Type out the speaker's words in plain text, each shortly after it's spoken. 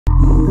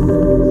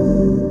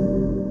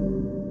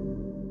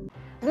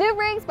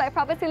Homes by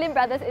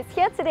Propertylimbrothers is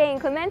here today in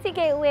Clementi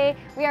Gateway.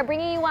 We are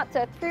bringing you up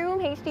to a 3-room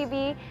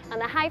HDB on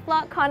the high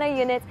floor corner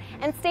units,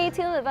 and stay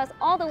tuned with us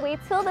all the way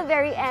till the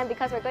very end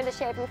because we're going to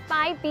share with you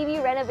 5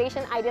 BB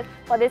renovation ideas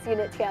for this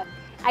unit here.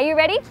 Are you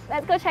ready?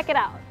 Let's go check it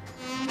out.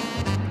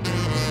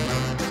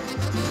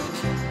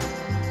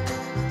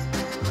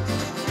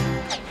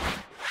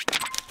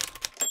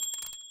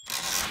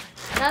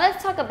 Now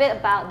let's talk a bit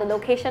about the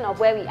location of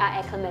where we are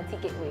at Clementi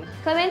Gateway.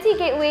 Clementi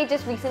Gateway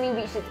just recently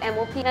reached its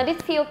MOP. Now this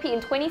POP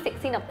in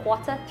 2016 of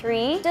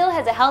Q3 still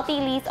has a healthy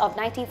lease of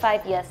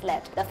 95 years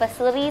left. The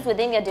facilities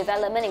within your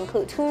development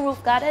include 2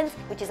 roof gardens,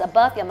 which is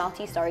above your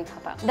multi-storey car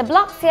park. The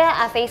blocks here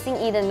are facing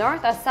either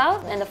north or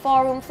south, and the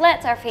 4-room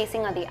flats are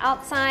facing on the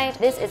outside.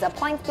 This is a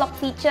point block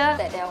feature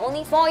that there are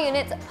only 4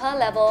 units per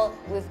level,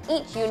 with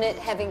each unit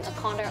having a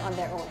corner on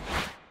their own.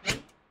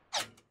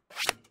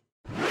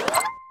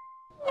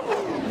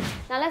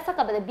 Now let's talk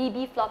about the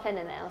BB floor plan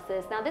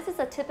analysis. Now this is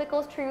a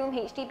typical 3-room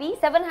HDB,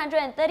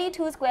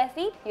 732 square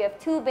feet. You have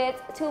 2 beds,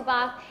 2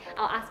 baths.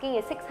 Our asking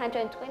is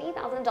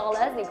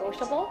 $620,000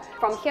 negotiable.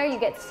 From here you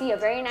get to see a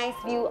very nice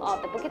view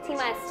of the Bukit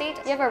Timah estate.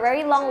 You have a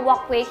very long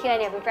walkway here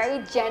and you have a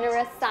very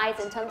generous size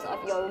in terms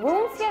of your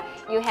rooms here.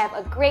 You have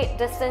a great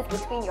distance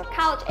between your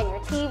couch and your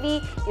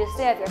TV. You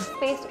still have your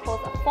space to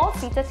close a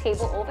 4-seater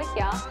table over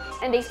here.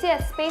 And they still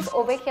have space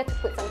over here to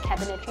put some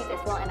cabinetries as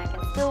well, and I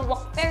can still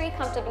walk very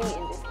comfortably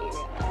in this area.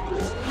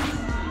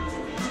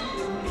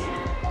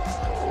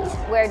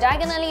 We're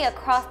diagonally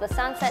across the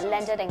Sunset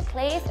Landed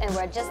Enclave, and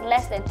we're just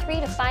less than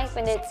 3 to 5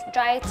 minutes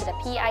drive to the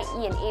PIE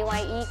and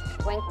AYE.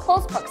 We're in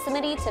close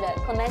proximity to the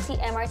Clementi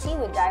MRT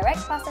with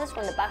direct buses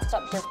from the bus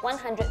stop just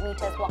 100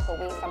 meters walk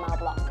away from our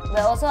block.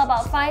 We're also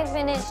about 5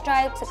 minutes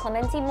drive to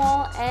Clementi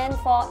Mall and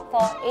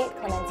 448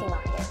 Clementi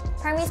Market.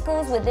 Primary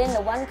schools within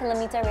the 1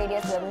 kilometer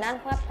radius with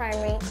Nanhua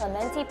Primary,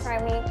 Clementi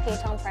Primary,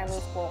 Peitong Primary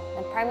School.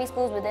 And primary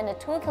schools within the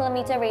 2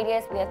 kilometer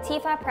radius, we have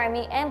Tifa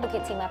Primary and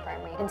Bukit Timah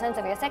Primary. In terms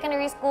of your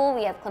secondary school,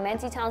 we have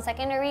Clementi Town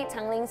Secondary,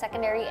 Tanglin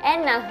Secondary,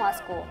 and Nanhua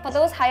School. For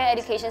those higher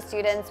education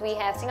students, we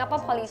have Singapore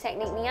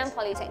Polytechnic, Ngee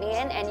Polytechnic,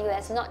 and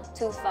NUS not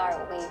too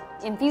far away.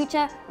 In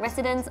future,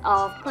 residents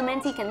of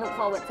Clementi can look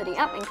forward to the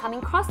up and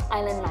coming Cross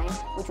Island Line,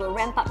 which will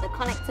ramp up the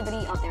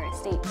connectivity of their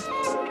estate.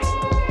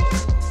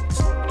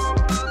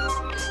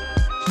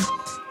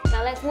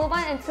 Now let's move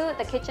on into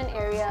the kitchen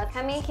area.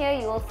 Coming here,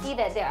 you will see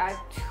that there are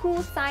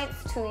 2 sides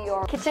to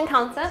your kitchen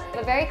counter.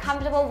 A very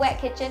comfortable wet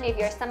kitchen. If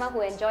you're someone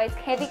who enjoys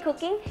heavy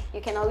cooking,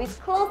 you can always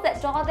close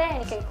that door there,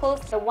 and you can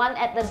close the one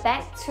at the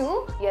back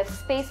too. You have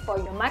space for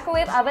your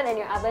microwave oven and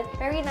your oven.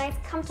 Very nice,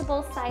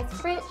 comfortable sized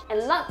fridge,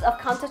 and lots of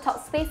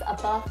countertop space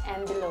above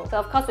and below. So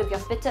of course, if you're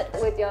fitted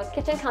with your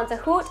kitchen counter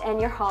hood and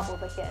your hob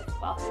over here as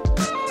well.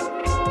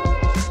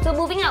 So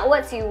moving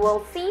outwards, you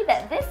will see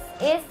that this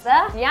is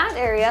the yard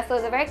area. So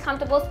it's a very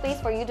comfortable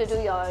space for you to do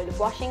your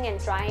washing and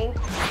drying.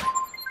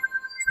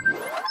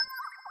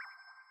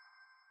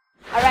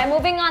 Alright,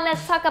 moving on,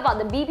 let's talk about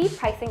the BB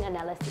pricing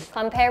analysis.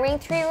 Comparing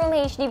 3-room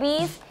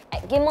HDBs,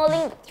 at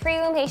Gimmoling,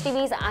 3-room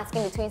HDBs are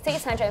asking between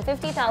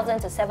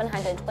 $650,000 to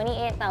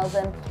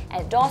 $728,000.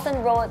 At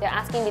Dawson Road, they're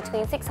asking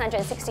between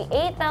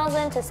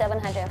 $668,000 to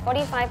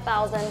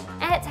 $745,000.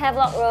 At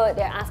Havelock Road,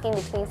 they're asking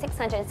between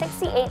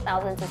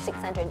 $668,000 to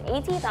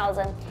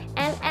 $680,000.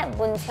 And at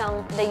Boon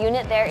Tiong, the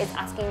unit there is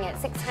asking at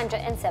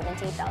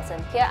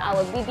 $670,000. Here,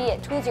 our BB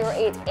at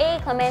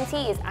 208A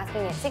Clementi is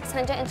asking at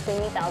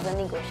 $620,000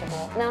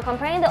 negotiable. Now,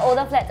 comparing the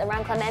older flats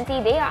around Clementi,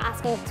 they are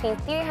asking between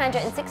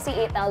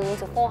 $368,000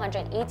 to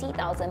 $480,000.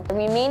 The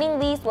remaining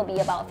lease will be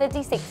about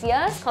 56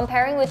 years.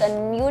 Comparing with a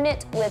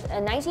unit with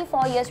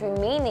 94 years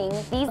remaining,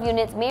 these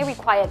units may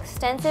require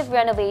extensive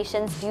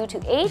renovations due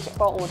to age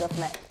for older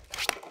flats.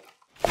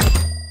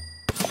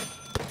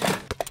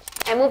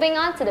 And moving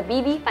on to the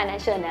BB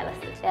financial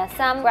analysis. There are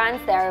some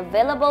grants that are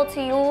available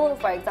to you,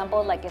 for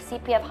example, like your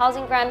CPF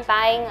housing grant.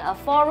 Buying a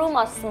 4-room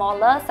or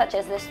smaller, such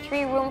as this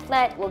 3-room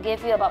flat, will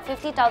give you about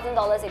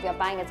 $50,000 if you're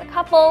buying as a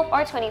couple,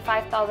 or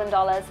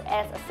 $25,000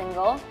 as a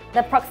single.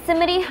 The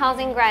proximity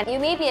housing grant. You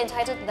may be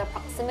entitled to the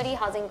proximity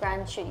housing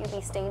grant should you be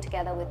staying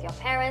together with your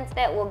parents.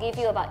 That will give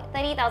you about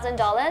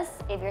 $30,000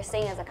 if you're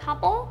staying as a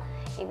couple.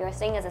 If you're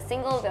staying as a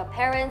single with your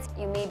parents,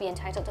 you may be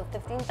entitled to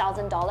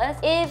 $15,000.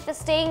 If you're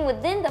staying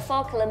within the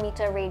 4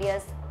 kilometer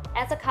radius,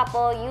 as a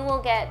couple, you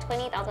will get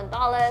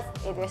 $20,000.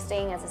 If you're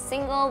staying as a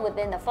single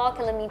within the 4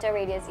 kilometer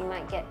radius, you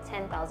might get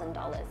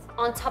 $10,000.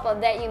 On top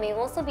of that, you may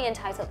also be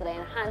entitled to the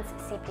enhanced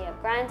CPF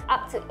grant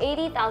up to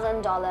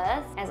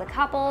 $80,000 as a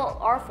couple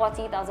or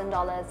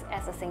 $40,000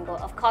 as a single.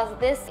 Of course,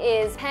 this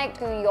is pegged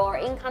to your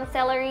income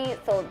salary,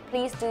 so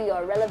please do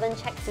your relevant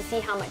checks to see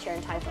how much you're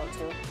entitled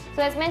to.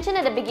 So as mentioned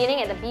at the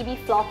beginning at the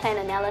BB floor plan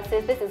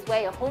analysis, this is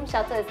where your home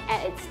shelter is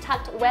at its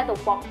tucked where the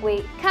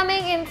walkway.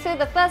 Coming into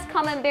the first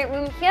common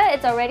bedroom here,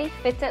 it's already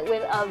fitted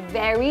with a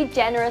very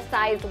generous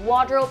sized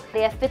wardrobe.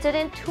 They have fitted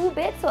in 2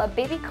 beds, so a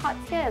baby cot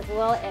here as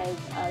well as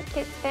a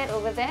kid's bed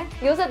over there.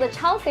 You also have the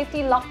child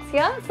safety locks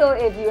here, so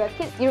if you have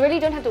kids, you really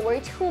don't have to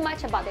worry too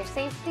much about their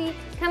safety.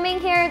 Coming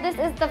here, this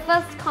is the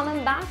first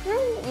common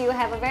bathroom. You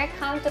have a very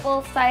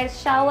comfortable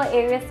sized shower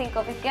area sink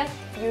over here.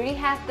 You already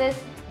have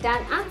this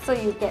done up, so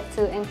you get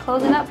to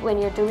enclose it up when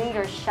you're doing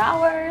your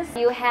showers.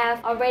 You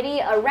have already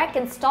a rack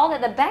installed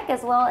at the back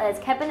as well as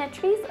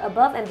cabinetries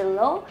above and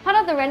below. Part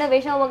of the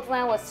renovation work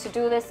plan was to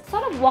do this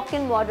sort of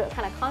walk-in wardrobe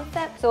kind of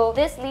concept. So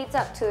this leads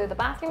up to the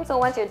bathroom. So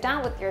once you're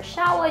done with your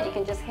shower, you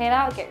can just head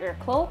out, get your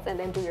clothes, and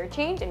then do your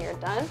change and you're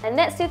done. And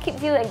that still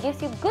keeps you and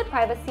gives you good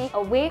privacy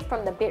away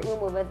from the bedroom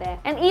over there.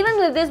 And even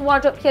with this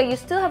wardrobe here, you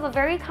still have a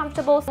very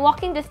comfortable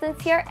walking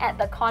distance here at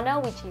the corner,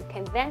 which you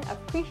can then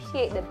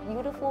appreciate the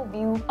beautiful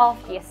view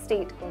of the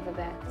estate over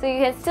there. So you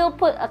can still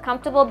put a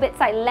comfortable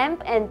bedside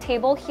lamp and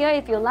table here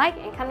if you like.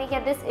 And coming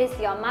here, this is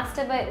your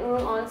master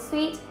bedroom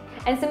ensuite.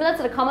 And similar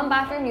to the common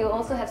bathroom, you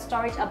also have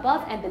storage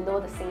above and below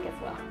the sink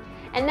as well.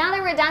 And now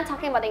that we're done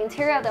talking about the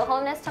interior of the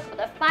home, let's talk about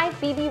the 5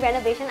 BB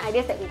renovation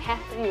ideas that we have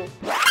for you.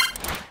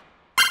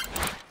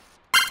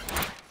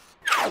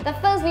 The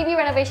first BB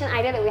renovation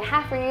idea that we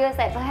have for you is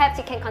that perhaps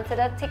you can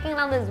consider taking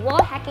down this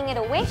wall, hacking it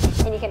away,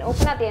 and you can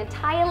open up the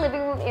entire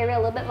living room area a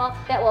little bit more.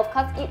 That will of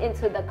course eat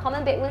into the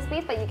common bedroom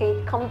space, but you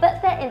can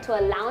convert that into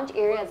a lounge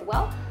area as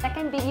well.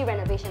 Second BB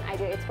renovation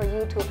idea is for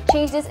you to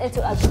change this into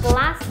a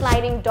glass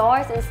sliding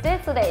doors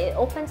instead, so that it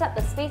opens up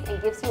the space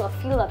and gives you a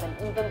feel of an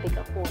even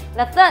bigger home.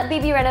 The third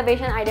BB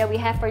renovation idea we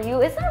have for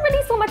you is not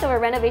really so much of a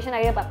renovation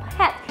idea, but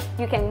perhaps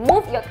you can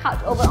move your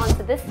couch over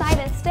onto this side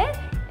instead,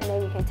 and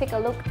then you can take a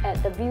look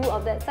at the view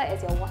of that side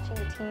as you're watching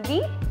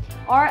TV.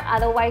 Or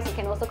otherwise, you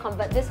can also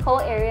convert this whole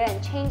area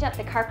and change up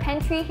the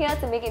carpentry here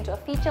to make it into a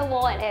feature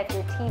wall and have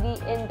your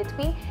TV in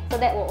between, so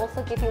that will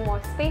also give you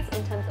more space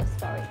in terms of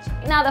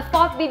storage. Now the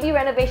fourth BB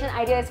renovation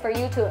idea is for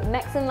you to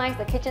maximize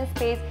the kitchen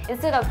space.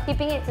 Instead of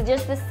keeping it to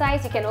just this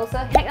size, you can also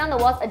hack down the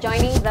walls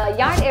adjoining the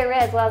yard area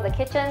as well as the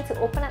kitchen to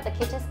open up the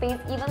kitchen space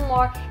even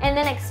more, and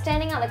then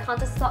extending out the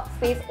countertop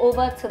space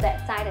over to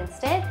that side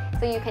instead,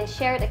 so you can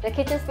share the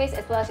kitchen space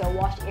as well as your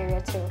wash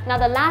area too. Now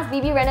the last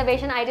BB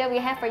renovation idea we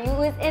have for you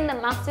is in the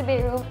master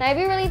bedroom. Now if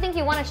you really think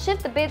you want to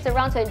shift the beds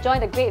around to enjoy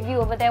the great view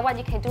over there, what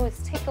you can do is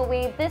take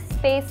away this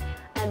space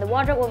and the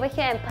wardrobe over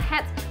here and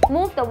perhaps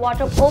move the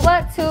wardrobe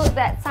over to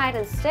that side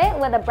instead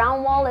where the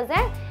brown wall is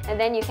at, and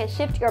then you can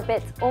shift your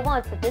beds over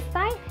onto this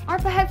side. Or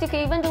perhaps you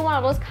can even do one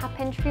of those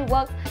carpentry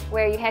works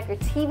where you have your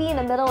TV in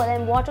the middle and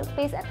then wardrobe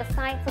space at the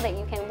side, so that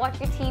you can watch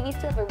your TV,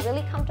 still have a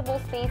really comfortable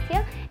space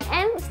here,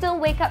 and still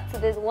wake up to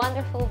this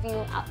wonderful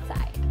view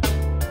outside.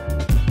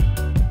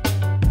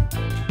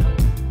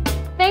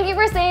 Thank you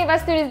for staying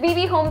with us through this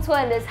BB home tour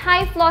in this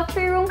high floor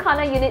 3-room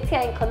corner unit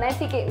here in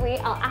Clementi Gateway.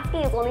 Our asking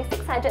is only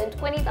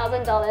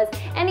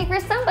 $620,000, and if you're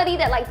somebody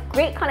that likes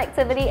great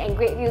connectivity and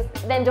great views,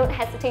 then don't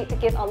hesitate to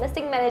give our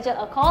listing manager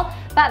a call.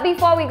 But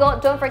before we go,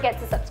 don't forget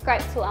to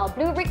subscribe to our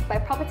Blue Bricks by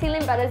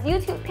Propertylimbrothers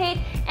YouTube page,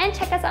 and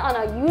check us out on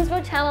our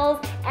usual channels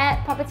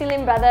at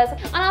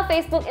Propertylimbrothers, on our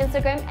Facebook,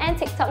 Instagram and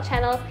TikTok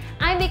channels.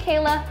 I'm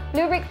Mikaela,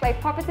 Blue Bricks by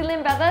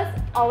Propertylimbrothers,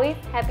 always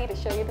happy to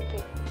show you the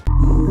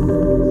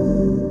place.